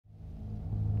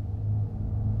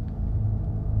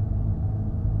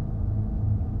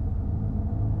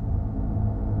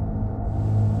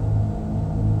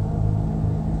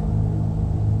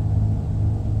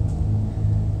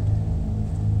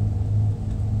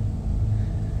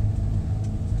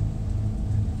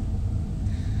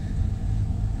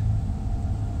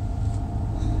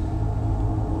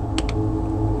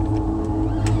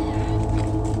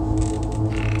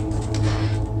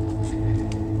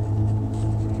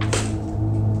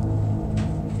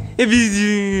If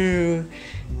you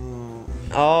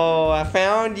oh, I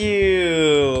found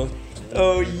you.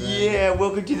 Oh yeah,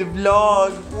 welcome to the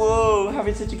vlog. Whoa,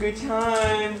 having such a good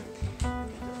time.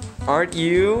 Aren't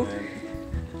you?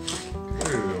 What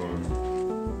are you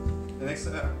doing? I think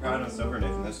so. I don't know, sober,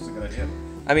 Nathan. That's just a good idea.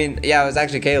 I mean, yeah, it was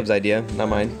actually Caleb's idea, not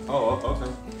mine. Oh,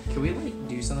 okay. Can we like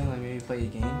do something like maybe play a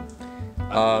game?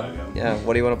 Yeah.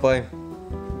 What do you want to play?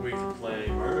 We can play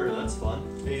murder. That's fun.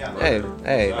 Yeah.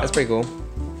 Hey, that's pretty cool.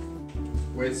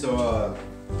 Wait, so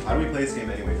how do we play this game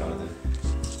anyway, Jonathan?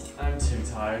 I'm too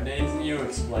tired. Nathan, you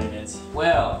explain it.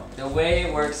 Well, the way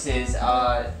it works is,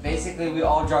 basically we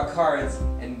all draw cards,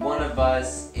 and one of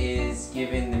us is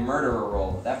given the murderer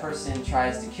role. That person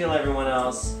tries to kill everyone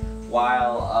else,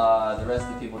 while the rest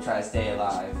of the people try to stay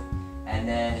alive. And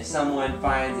then if someone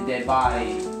finds a dead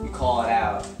body, you call it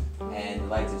out, and the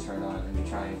lights are turned on, and we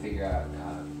try and figure out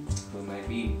who it might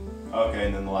be. Okay,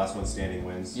 and then the last one standing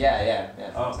wins. Yeah.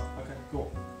 Oh, okay, cool.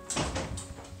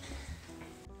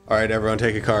 All right, everyone,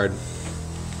 take a card.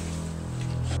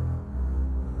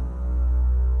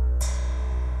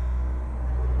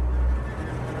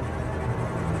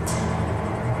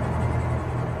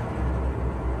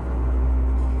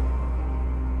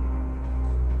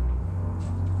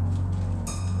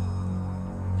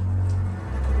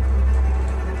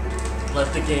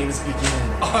 Let the games begin.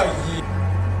 Oh yeah.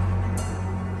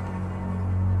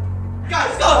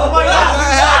 Guys, go! Oh my God!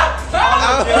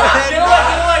 Get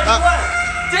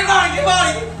on!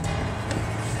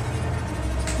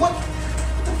 What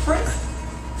the frick?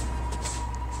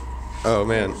 Oh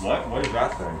man, What is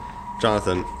that thing?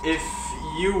 Jonathan. If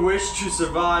you wish to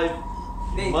survive,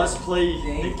 you Nathan. must play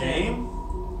Game? the game.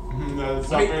 No, it's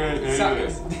Wait,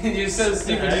 you're so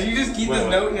stupid. Did you just keep this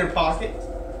note in your pocket?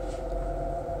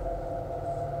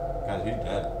 God, he's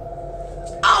dead.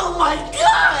 Oh my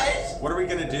gosh! What are we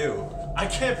gonna do? I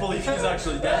can't believe he's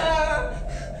actually dead.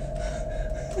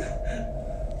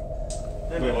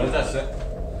 Wait, what does that say?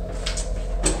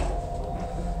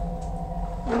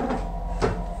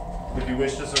 If you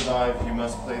wish to survive, you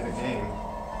must play the game.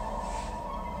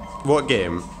 What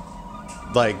game?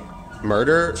 Like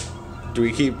murder? Do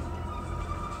we keep?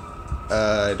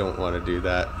 I don't want to do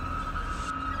that.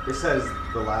 It says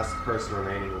the last person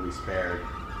remaining will be spared.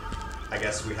 I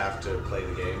guess we have to play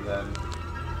the game then.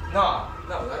 No.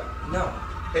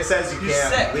 It says you You're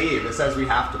can't sick. leave. It says we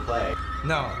have to play.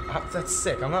 No, that's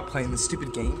sick. I'm not playing this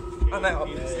stupid game. I'm out.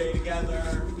 We need to stay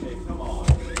together. Okay, come on.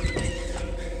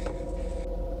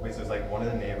 Wait, so it's like one of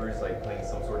the neighbors like playing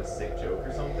some sort of sick joke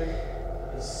or something?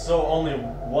 So only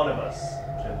one of us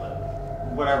can live.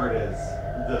 Whatever it is,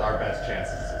 our best chance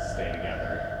is to stay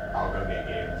together. I'll go get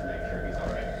Gabe to make sure he's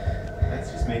alright.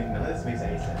 None of this makes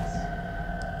any sense.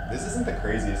 This isn't the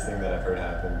craziest thing that I've heard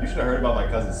happen. You should have heard about my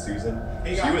cousin Susan.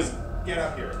 Hey She guys, was. get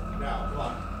up here. Now, come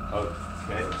on.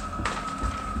 Okay.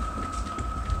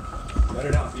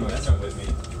 Better not be messing with me.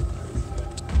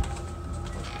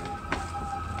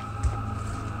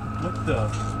 What the?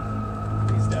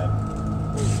 He's dead.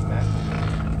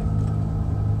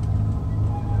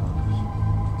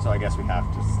 So I guess we have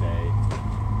to stay.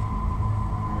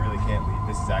 We really can't leave.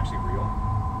 This is actually real.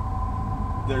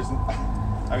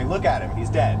 I mean, look at him. He's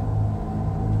dead.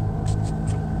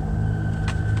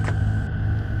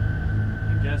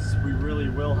 I guess we really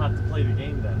will have to play the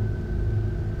game then.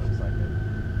 Looks like it.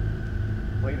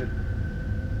 Played it.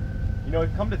 You know,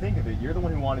 come to think of it, you're the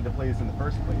one who wanted to play this in the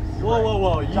first place.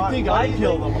 Whoa. You John, think what I do you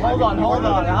killed think? him? Hold on.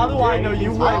 How do I know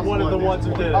you weren't one of the this ones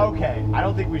who point. did it? Okay, I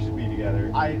don't think we should be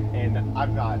together. I'm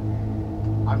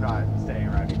not staying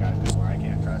around you guys anymore. I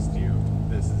can't trust you.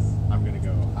 I'm gonna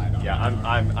go hide on. Yeah, I'm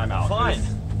out. Fine.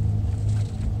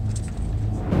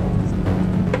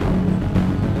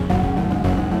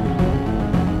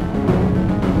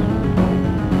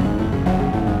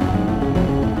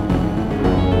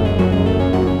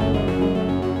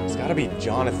 It's gotta be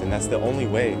Jonathan. That's the only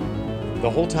way. The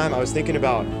whole time I was thinking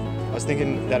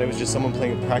that it was just someone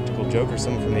playing a practical joke or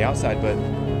someone from the outside, but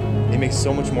it makes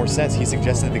so much more sense. He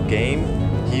suggested the game.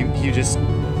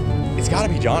 It's gotta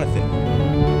be Jonathan.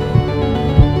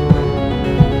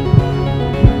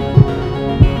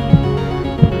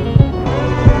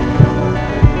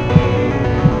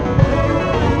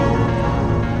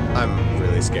 I'm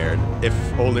really scared. If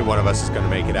only one of us is going to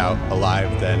make it out alive,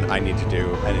 then I need to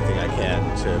do anything I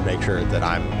can to make sure that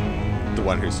I'm the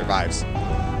one who survives.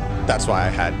 That's why I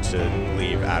had to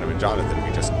leave Adam and Jonathan.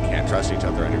 We just can't trust each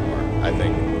other anymore. I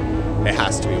think it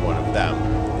has to be one of them.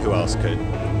 Who else could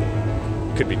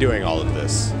be doing all of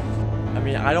this? I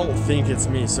mean, I don't think it's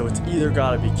me, so it's either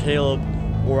gotta be Caleb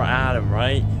or Adam,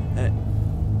 right?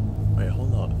 And wait,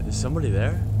 hold up. Is somebody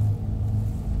there?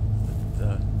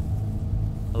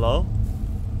 Hello? Hello?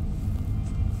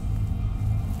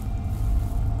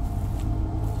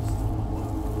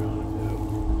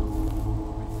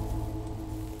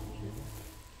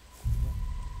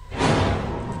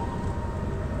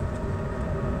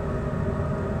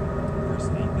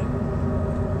 First Nathan,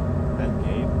 then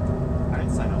Gabe. I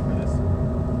didn't sign up for this.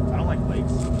 I don't like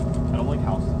lakes. I don't like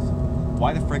houses.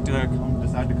 Why the frick did I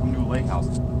decide to come to a lake house?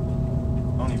 I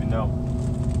don't even know.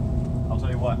 I'll tell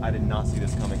you what, I did not see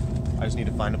this coming. I just need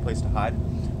to find a place to hide,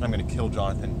 and I'm gonna kill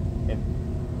Jonathan.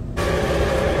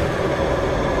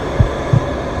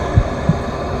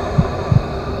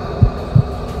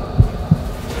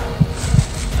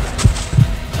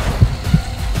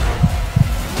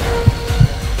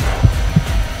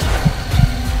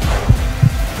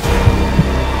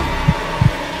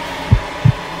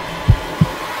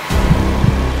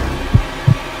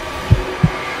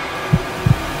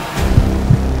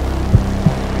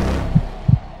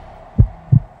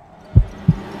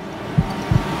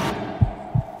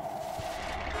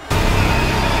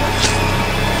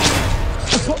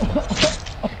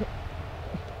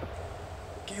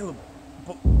 Caleb,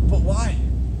 but why?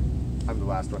 I'm the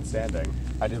last one standing.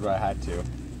 I did what I had to.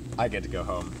 I get to go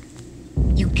home.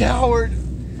 You coward!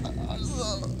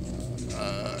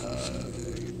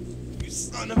 You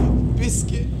son of a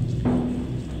biscuit!